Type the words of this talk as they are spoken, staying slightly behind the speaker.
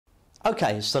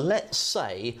Okay, so let's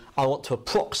say I want to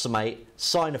approximate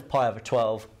sine of pi over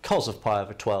 12, cos of pi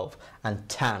over 12, and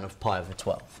tan of pi over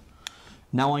 12.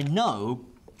 Now I know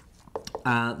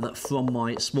that from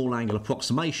my small angle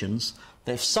approximations,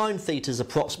 that if sine theta is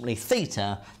approximately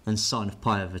theta, then sine of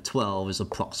pi over 12 is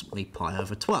approximately pi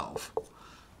over 12.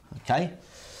 Okay,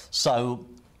 so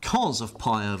cos of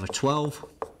pi over 12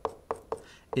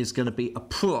 is going to be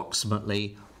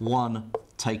approximately 1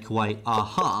 take away a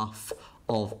half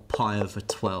of pi over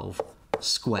 12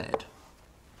 squared.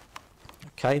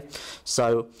 Okay,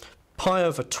 so pi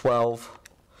over 12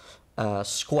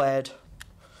 squared,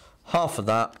 half of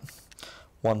that,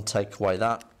 1 take away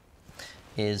that,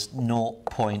 is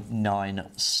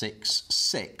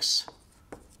 0.966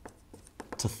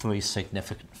 to 3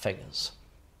 significant figures.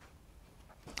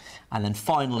 And then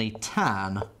finally,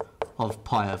 tan of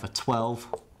pi over 12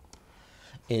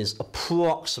 is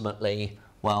approximately,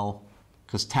 well,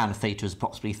 because tan of theta is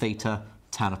approximately theta,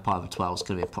 tan of pi over 12 is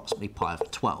going to be approximately pi over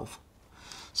 12.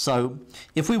 So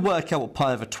if we work out what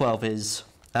pi over 12 is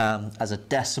as a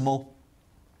decimal,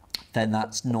 then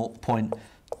that's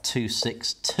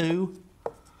 0.262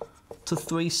 to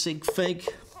 3 sig fig.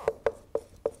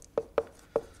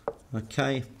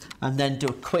 Okay, and then do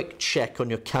a quick check on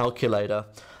your calculator.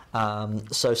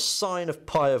 So sine of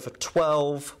pi over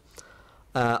 12,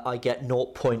 I get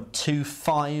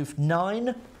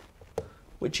 0.259,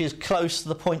 which is close to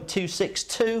the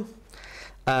 0.262.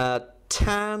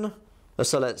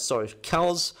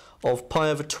 Cos of pi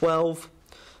over 12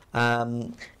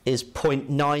 is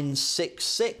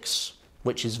 0.966,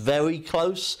 which is very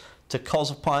close to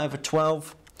cos of pi over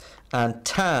 12. And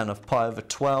tan of pi over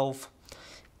 12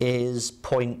 is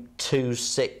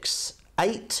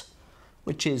 0.268,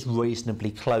 which is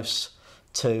reasonably close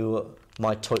to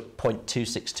my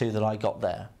 0.262 that I got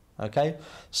there. Okay,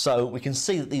 so we can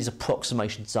see that these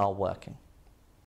approximations are working.